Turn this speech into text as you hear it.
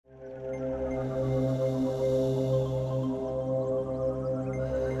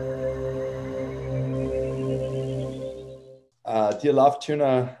Dear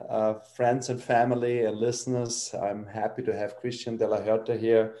Lovetuner friends and family and listeners, I'm happy to have Christian de la Huerta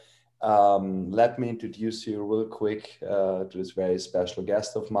here. Let me introduce you real quick to this very special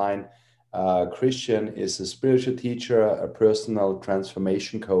guest of mine. Christian is a spiritual teacher, a personal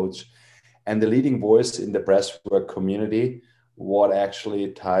transformation coach, and the leading voice in the breathwork community, what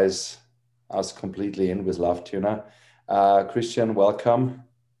actually ties us completely in with Lovetuner. Christian, welcome.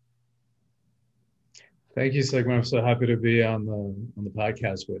 Thank you, Sigmar. I'm so happy to be on the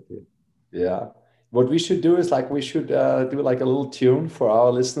podcast with you. Yeah. What we should do is we should do like a little tune for our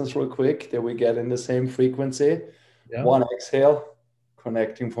listeners real quick that we get in the same frequency. Yeah. One exhale,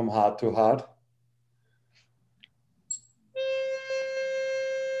 connecting from heart to heart.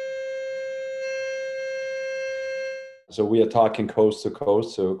 So we are talking coast to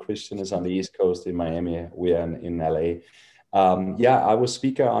coast. So Christian is on the East Coast in Miami. We are in LA. I was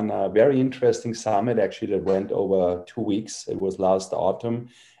speaker on a very interesting summit actually that went over 2 weeks. It was last autumn.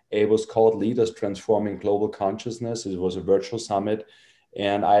 It was called Leaders Transforming Global Consciousness. It was a virtual summit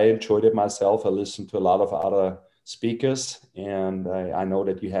and I enjoyed it myself. I listened to a lot of other speakers and I know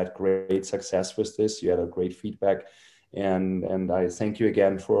that you had great success with this. You had a great feedback and I thank you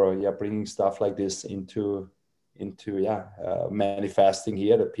again for bringing stuff like this into manifesting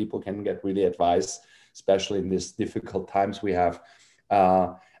here that people can get really advice, especially in these difficult times we have.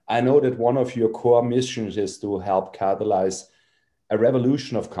 I know that one of your core missions is to help catalyze a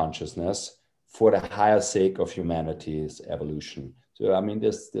revolution of consciousness for the higher sake of humanity's evolution. So, I mean,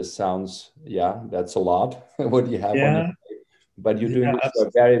 this sounds, that's a lot what you have on your plate, but you're doing this for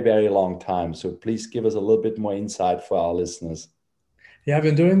a very, very long time. So please give us a little bit more insight for our listeners. Yeah, I've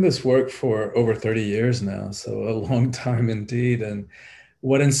been doing this work for over 30 years now, so a long time indeed. And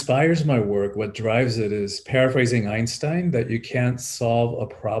what inspires my work, what drives it is paraphrasing Einstein, that you can't solve a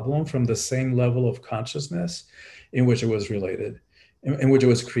problem from the same level of consciousness in which it was related, in which it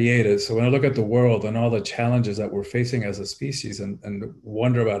was created. So when I look at the world and all the challenges that we're facing as a species and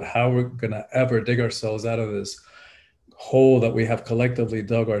wonder about how we're going to ever dig ourselves out of this hole that we have collectively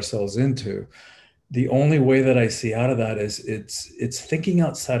dug ourselves into, the only way that I see out of that is it's thinking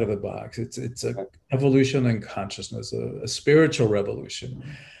outside of the box. It's a evolution in consciousness, a spiritual revolution.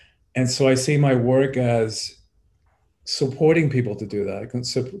 And so I see my work as supporting people to do that,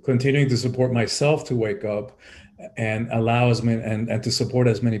 continuing to support myself to wake up and allows me and to support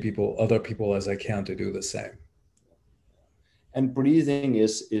as many people, other people as I can to do the same. And breathing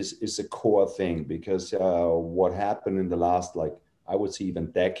is a core thing because what happened in the last, I would say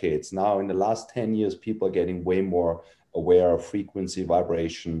even decades. Now, in the last 10 years, people are getting way more aware of frequency,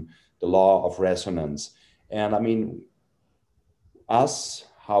 vibration, the law of resonance. And I mean,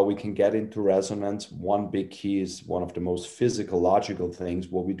 how we can get into resonance, one big key is one of the most physical, logical things,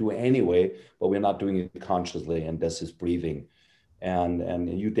 what we do anyway, but we're not doing it consciously, and this is breathing. And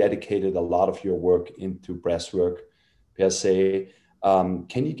you dedicated a lot of your work into breath work per se.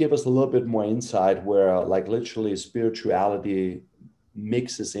 Can you give us a little bit more insight where literally spirituality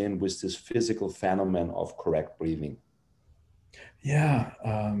mixes in with this physical phenomenon of correct breathing? Yeah.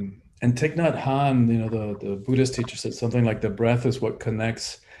 And Thich Nhat Hanh, the Buddhist teacher, said something like the breath is what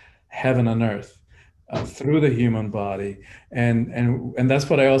connects heaven and earth through the human body. And that's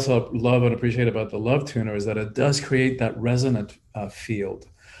what I also love and appreciate about the Lovetuner is that it does create that resonant field.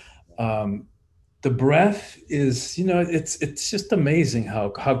 The breath is, it's just amazing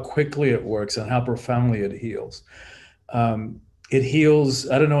how quickly it works and how profoundly it heals. It heals,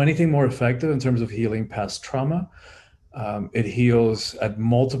 I don't know anything more effective in terms of healing past trauma. It heals at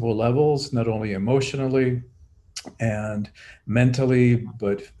multiple levels, not only emotionally and mentally,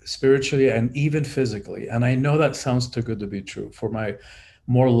 but spiritually and even physically. And I know that sounds too good to be true. For my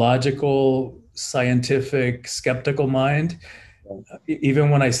more logical, scientific, skeptical mind, even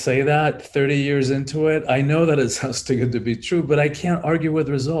when I say that 30 years into it, I know that it sounds too good to be true, but I can't argue with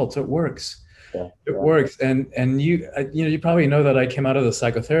results. It works. It works. And you probably know that I came out of the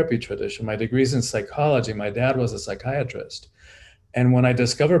psychotherapy tradition. My degree's in psychology. My dad was a psychiatrist. And when I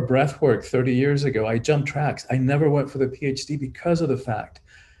discovered breath work 30 years ago, I jumped tracks. I never went for the PhD because of the fact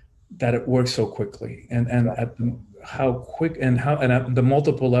that it works so quickly and at how quick and at the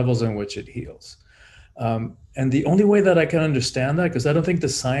multiple levels in which it heals. And the only way that I can understand that, because I don't think the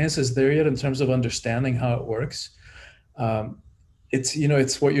science is there yet in terms of understanding how it works,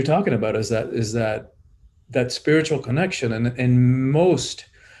 it's what you're talking about is that spiritual connection. And in most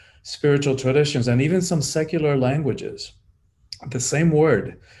spiritual traditions and even some secular languages, the same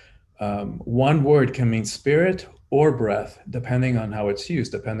word, one word can mean spirit or breath, depending on how it's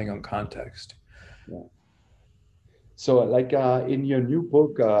used, depending on context. Yeah. So in your new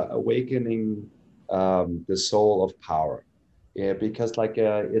book, Awakening the Soul of Power, Yeah, because like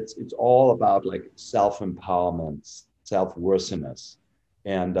it's all about like self-empowerment, self-worthiness,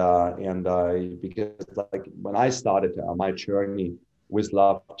 and because like when I started my journey with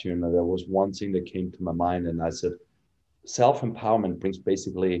Lovetuner, there was one thing that came to my mind, and I said, self-empowerment brings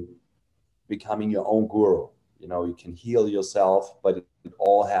basically becoming your own guru. You know, you can heal yourself, but it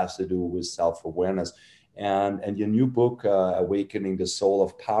all has to do with self-awareness. And your new book, Awakening the Soul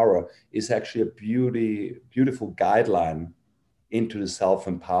of Power, is actually a beautiful guideline into the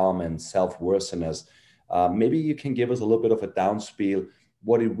self-empowerment, self-worthiness. Maybe you can give us a little bit of a downspiel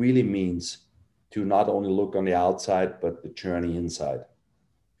what it really means to not only look on the outside, but the journey inside.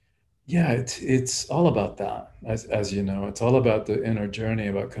 Yeah, it's all about that. As you know, it's all about the inner journey,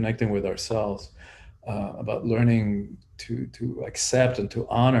 about connecting with ourselves, about learning to accept and to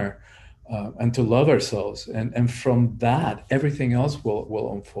honor, and to love ourselves. And from that, everything else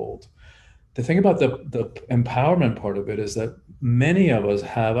will unfold. The thing about the empowerment part of it is that many of us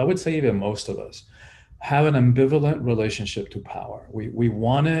have, I would say even most of us, have an ambivalent relationship to power. We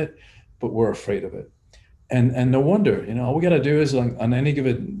want it, but we're afraid of it. And no wonder, all we got to do is on any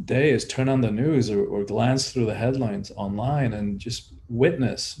given day is turn on the news, or glance through the headlines online and just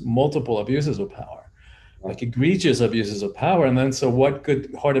witness multiple abuses of power, like egregious abuses of power. And then, so what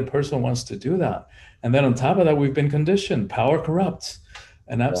good-hearted person wants to do that? And then on top of that, we've been conditioned. Power corrupts,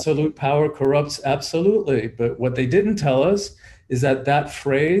 and Yeah, absolute power corrupts absolutely. But what they didn't tell us is that that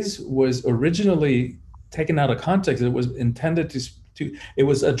phrase was originally taken out of context. It was intended to it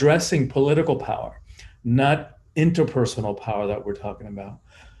was addressing political power, not interpersonal power that we're talking about.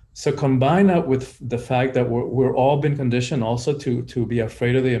 So combine that with the fact that we're all been conditioned also to be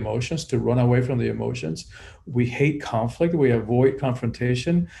afraid of the emotions, to run away from the emotions. We hate conflict. We avoid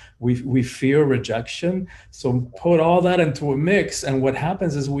confrontation. We fear rejection. So put all that into a mix, and what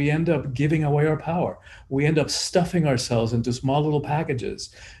happens is we end up giving away our power. We end up stuffing ourselves into small little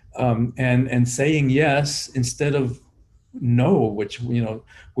packages, and saying yes instead of no, which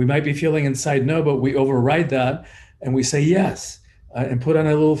we might be feeling inside no, but we override that and we say yes, and put on a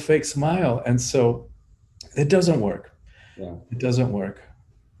little fake smile. And so it doesn't work. yeah, It doesn't work.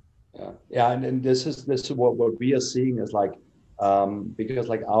 yeah. And this is what we are seeing is like, because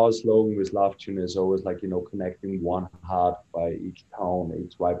like our slogan with Love Tune is always like, connecting one heart by each tone,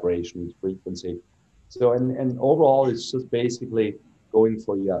 each vibration, each frequency. So and overall, it's just basically going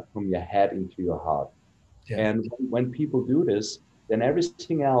from your head into your heart. Yeah. And when people do this, then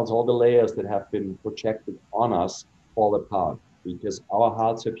everything else, all the layers that have been projected on us, fall apart because our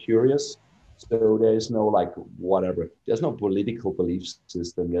hearts are curious. So there's no like whatever. There's no political belief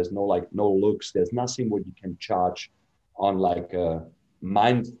system. There's no like no looks. There's nothing what you can charge on like a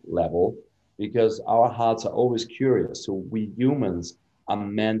mind level because our hearts are always curious. So we humans are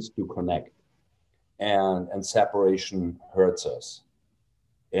meant to connect, and separation hurts us.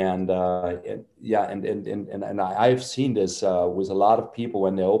 Yeah, and I've seen this with a lot of people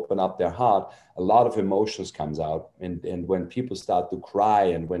when they open up their heart, a lot of emotions comes out, and when people start to cry,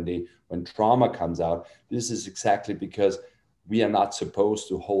 and when trauma comes out, this is exactly because we are not supposed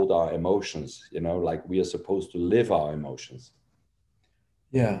to hold our emotions, like we are supposed to live our emotions.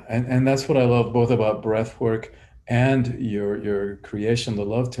 Yeah. And that's what I love both about breath work and your creation, the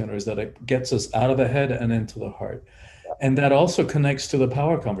Love Tuner, is that it gets us out of the head and into the heart. And that also connects to the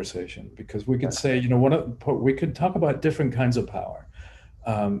power conversation, because we could say, we could talk about different kinds of power.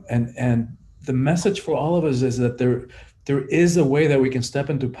 And the message for all of us is that there is a way that we can step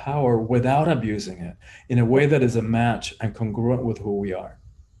into power without abusing it, in a way that is a match and congruent with who we are.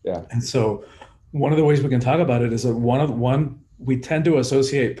 Yeah, And so one of the ways we can talk about it is that one we tend to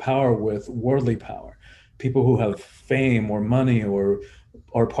associate power with worldly power, people who have fame or money, or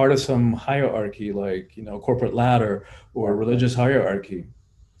are part of some hierarchy, like corporate ladder or religious hierarchy.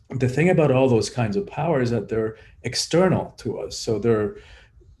 The thing about all those kinds of power is that they're external to us, so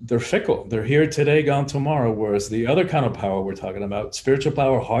they're fickle. They're here today, gone tomorrow. Whereas the other kind of power we're talking about, spiritual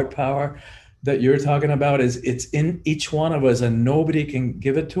power, heart power, that you're talking about, is it's in each one of us, and nobody can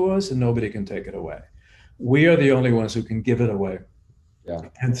give it to us and nobody can take it away. We are the only ones who can give it away. yeah.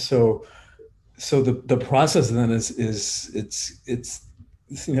 And so the process then is it's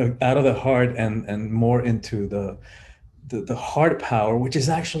out of the heart and more into the heart power, which is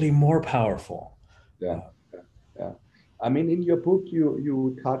actually more powerful. Yeah, yeah, yeah. I mean, in your book,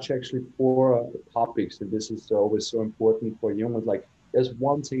 you touch actually four topics, and this is always so important for humans. Like, there's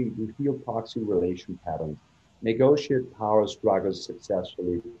one thing: you heal toxic relation patterns, negotiate power struggles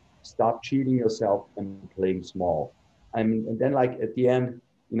successfully, stop cheating yourself and playing small. I mean, and then like at the end,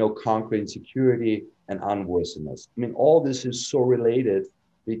 conquer insecurity and unworthiness. I mean, all this is so related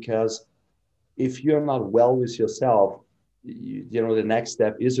because if you're not well with yourself, the next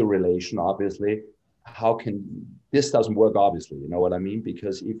step is a relation, obviously. How can this doesn't work, obviously, you know what I mean?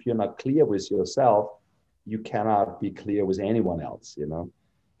 Because if you're not clear with yourself, you cannot be clear with anyone else, you know?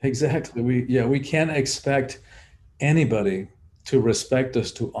 Exactly. We can't expect anybody to respect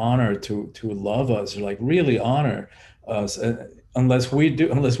us, to honor, to love us, or like really honor us, unless we're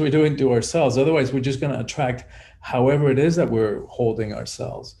doing it to ourselves. Otherwise, we're just going to attract however it is that we're holding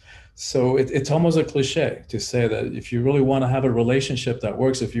ourselves. So it's almost a cliche to say that if you really want to have a relationship that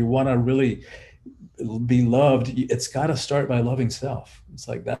works, if you want to really be loved, it's got to start by loving self. It's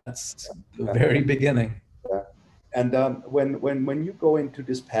like that's the very beginning. Yeah. And when you go into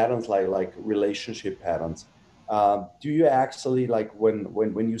these patterns, like relationship patterns, do you actually, like,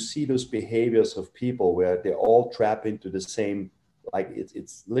 when you see those behaviors of people where they all trap into the same, like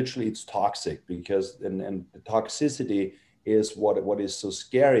it's literally, it's toxic, because and the toxicity is what is so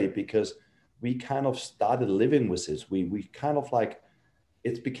scary, because we kind of started living with this. We kind of like,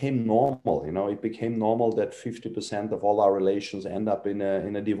 it became normal, you know. It became normal that 50% of all our relations end up in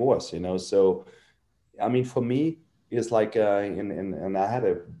a divorce, you know. So I mean, for me, it's like, and I had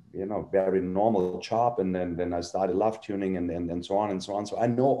a, very normal job, and then I started love tuning, and so on and so on. So I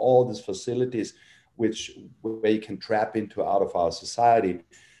know all these facilities which where you can trap into out of our society.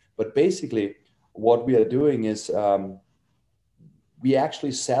 But basically, what we are doing is, we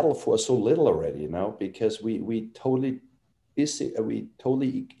actually settle for so little already, you know, because we totally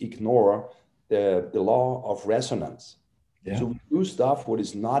ignore the law of resonance. Yeah, So we do stuff what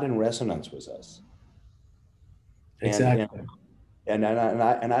is not in resonance with us. and and exactly.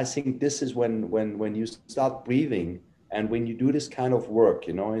 and I think this is when you start breathing, and when you do this kind of work,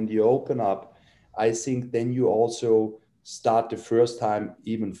 you know, and you open up, I think then you also start the first time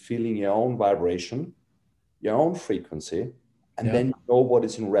even feeling your own vibration, your own frequency, and Yeah. then you know what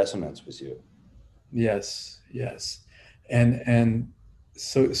is in resonance with you. Yes, yes. And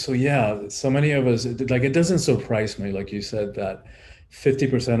so yeah, so many of us, like, it doesn't surprise me, like you said, that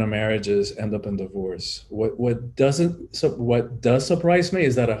 50% of marriages end up in divorce. What does surprise me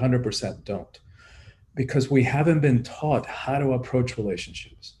is that 100% don't, because we haven't been taught how to approach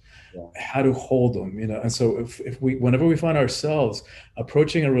relationships, Yeah. how to hold them, you know. And so if we, whenever we find ourselves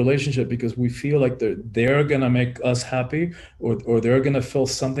approaching a relationship because we feel like they're gonna make us happy, or they're gonna fill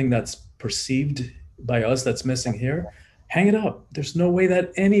something that's perceived by us that's missing here, hang it up. There's no way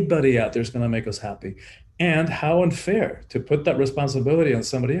that anybody out there is gonna make us happy. And how unfair to put that responsibility on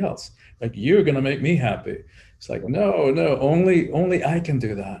somebody else. Like, you're gonna make me happy. It's like, no, only I can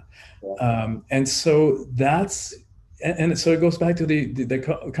do that. Yeah. And so that's, and so it goes back to the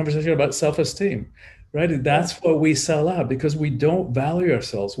conversation about self-esteem, right? Yeah. That's what we sell out, because we don't value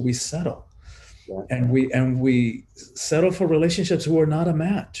ourselves. We settle, Yeah. and we settle for relationships who are not a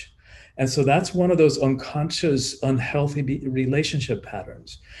match. And so that's one of those unconscious, unhealthy relationship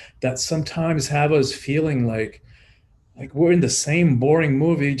patterns that sometimes have us feeling like we're in the same boring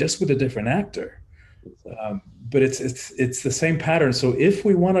movie, just with a different actor. But it's the same pattern. So if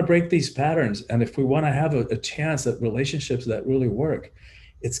we want to break these patterns, and if we want to have a chance at relationships that really work,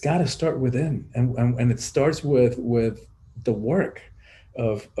 it's got to start within, and it starts with the work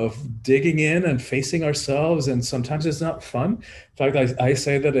of digging in and facing ourselves. And sometimes it's not fun. In fact, I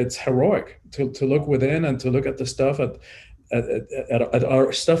say that it's heroic to look within and to look at the stuff at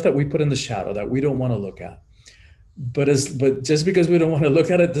our stuff that we put in the shadow that we don't want to look at. But just because we don't want to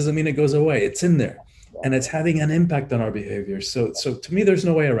look at it doesn't mean it goes away. It's in there, and it's having an impact on our behavior. So to me, there's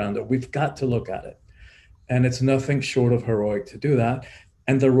no way around it. We've got to look at it, and it's nothing short of heroic to do that.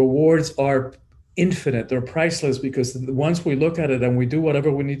 And the rewards are infinite. They're priceless, because once we look at it and we do whatever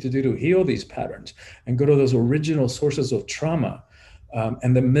we need to do to heal these patterns and go to those original sources of trauma,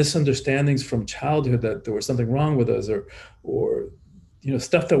 and the misunderstandings from childhood, that there was something wrong with us, or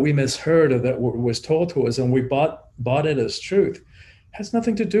stuff that we misheard or that was told to us, and we bought it as truth. It has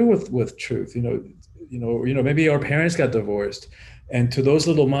nothing to do with truth. Maybe our parents got divorced, and to those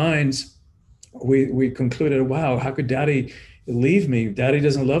little minds, we concluded, wow, how could daddy leave me? Daddy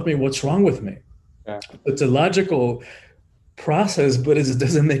doesn't love me. What's wrong with me? Yeah. It's a logical process, but it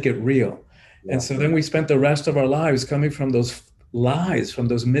doesn't make it real. Yeah. And so then we spent the rest of our lives coming from those lies, from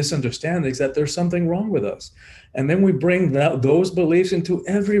those misunderstandings that there's something wrong with us. And then we bring those beliefs into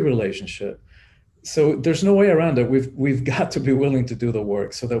every relationship. So there's no way around it. We've got to be willing to do the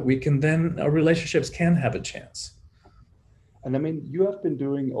work so that we can then, our relationships can have a chance. And I mean, you have been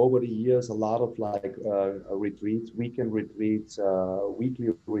doing over the years a lot of like retreats, weekend retreats, weekly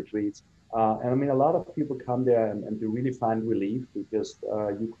retreats. And I mean, a lot of people come there and they really find relief, because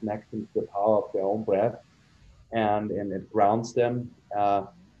you connect them to the power of their own breath, and it grounds them.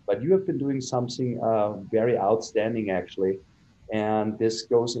 But you have been doing something very outstanding, actually. And this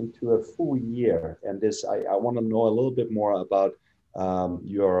goes into a full year. And this, I want to know a little bit more about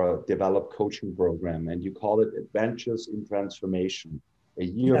your developed coaching program. And you call it Adventures in Transformation, a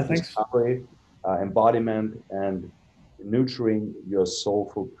year Yeah, of thanks. discovery, embodiment, and nurturing your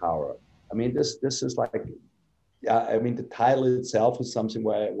soulful power. I mean, this is like, yeah, I mean, the title itself is something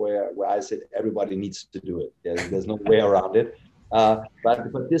where I said everybody needs to do it. There's no way around it.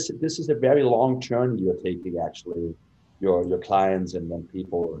 But this is a very long journey you're taking, actually, your clients and then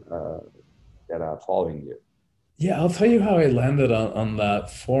people that are following you. Yeah, I'll tell you how I landed on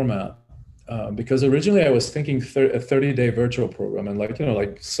that format. Because originally I was thinking a 30-day virtual program. And like,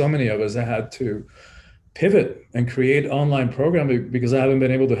 like so many of us, I had to pivot and create online programming because I haven't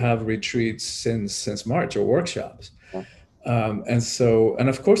been able to have retreats since March or workshops. Yeah. And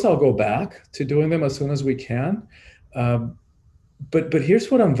of course I'll go back to doing them as soon as we can. Um, but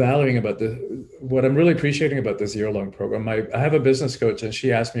here's what I'm valuing about what I'm really appreciating about this year-long program. I have a business coach and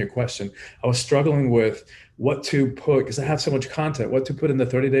she asked me a question. I was struggling with what to put because I have so much content, what to put in the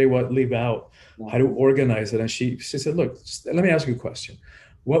 30-day, what leave out, how to organize it. And she said, look, let me ask you a question.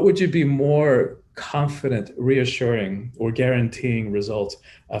 What would you be more confident, reassuring, or guaranteeing results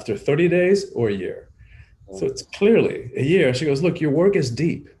after 30 days or a year? So it's clearly a year. She goes, look, your work is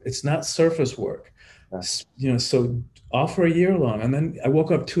deep. It's not surface work. So offer a year long. And then I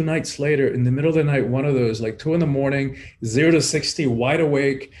woke up 2 nights later in the middle of the night, one of those like 2 a.m, 0 to 60, wide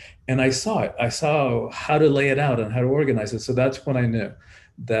awake. And I saw it. I saw how to lay it out and how to organize it. So that's when I knew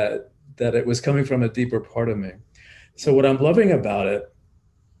that it was coming from a deeper part of me. So what I'm loving about it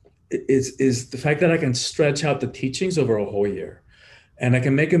is the fact that I can stretch out the teachings over a whole year and I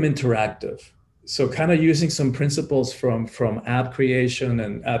can make them interactive. So kind of using some principles from app creation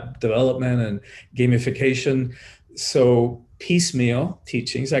and app development and gamification. So piecemeal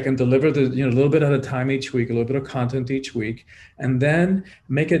teachings, I can deliver the a little bit at a time each week, a little bit of content each week, and then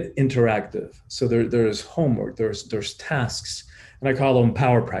make it interactive. So there's homework, there's tasks, and I call them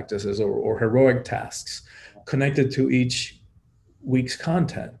power practices or heroic tasks connected to each week's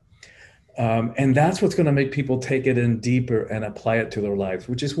content. And that's what's going to make people take it in deeper and apply it to their lives,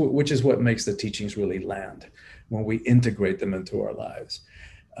 which is what makes the teachings really land when we integrate them into our lives.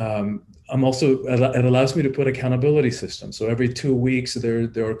 It allows me to put accountability systems. So every 2 weeks,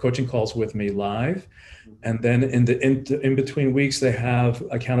 there are coaching calls with me live. And then in between weeks, they have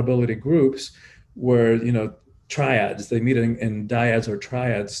accountability groups where, triads, they meet in dyads or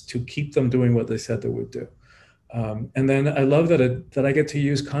triads to keep them doing what they said they would do. And then I love that I get to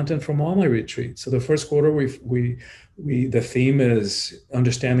use content from all my retreats. So the first quarter, the theme is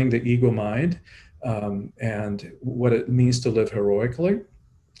understanding the ego mind and what it means to live heroically.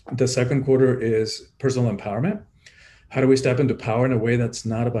 The second quarter is personal empowerment. How do we step into power in a way that's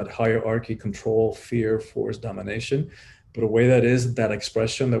not about hierarchy, control, fear, force, domination, but a way that is that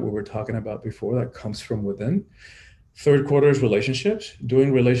expression that we were talking about before that comes from within. Third quarter is relationships,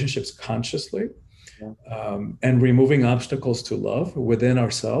 doing relationships consciously. And removing obstacles to love within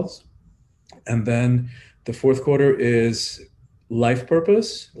ourselves. And then the fourth quarter is life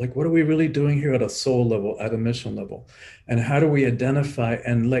purpose. Like, what are we really doing here at a soul level, at a mission level? And how do we identify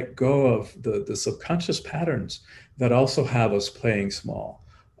and let go of the subconscious patterns that also have us playing small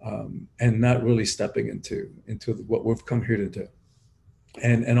and not really stepping into what we've come here to do?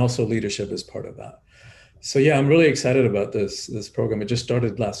 And also leadership is part of that. So yeah, I'm really excited about this program. It just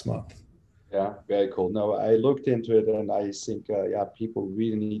started last month. Yeah, very cool. No, I looked into it and I think, people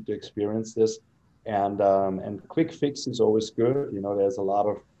really need to experience this. And quick fix is always good. There's a lot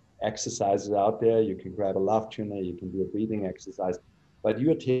of exercises out there. You can grab a Lovetuner, you can do a breathing exercise, but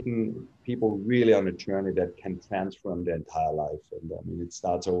you're taking people really on a journey that can transform their entire life. And I mean, it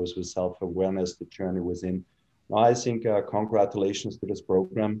starts always with self-awareness, the journey within. Now, I think congratulations to this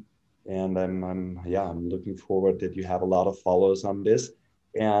program. And I'm looking forward that you have a lot of followers on this.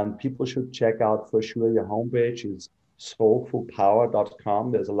 And people should check out for sure your homepage is soulfulpower.com.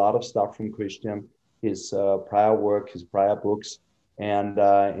 There's a lot of stuff from Christian, his prior work, his prior books, and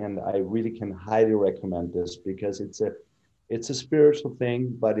I really can highly recommend this because it's a spiritual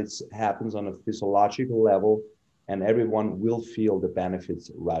thing, but it happens on a physiological level, and everyone will feel the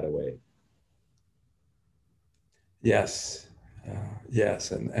benefits right away. Yes.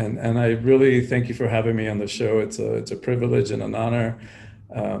 Yes, and I really thank you for having me on the show. It's a privilege and an honor.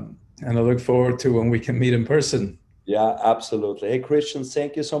 And I look forward to when we can meet in person. Yeah, absolutely. Hey, Christian,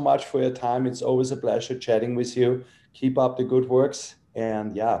 thank you so much for your time. It's always a pleasure chatting with you. Keep up the good works.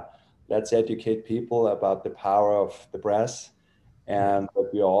 And let's educate people about the power of the breath and that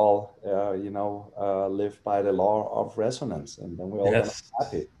we all, live by the law of resonance. And then we're all going to Yes. be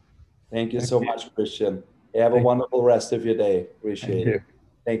happy. Thank you Thank so you. much, Christian. Have a Thank, wonderful rest of your day. thank Appreciate it. you.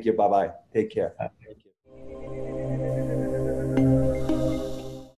 Thank you. Bye-bye. Take care.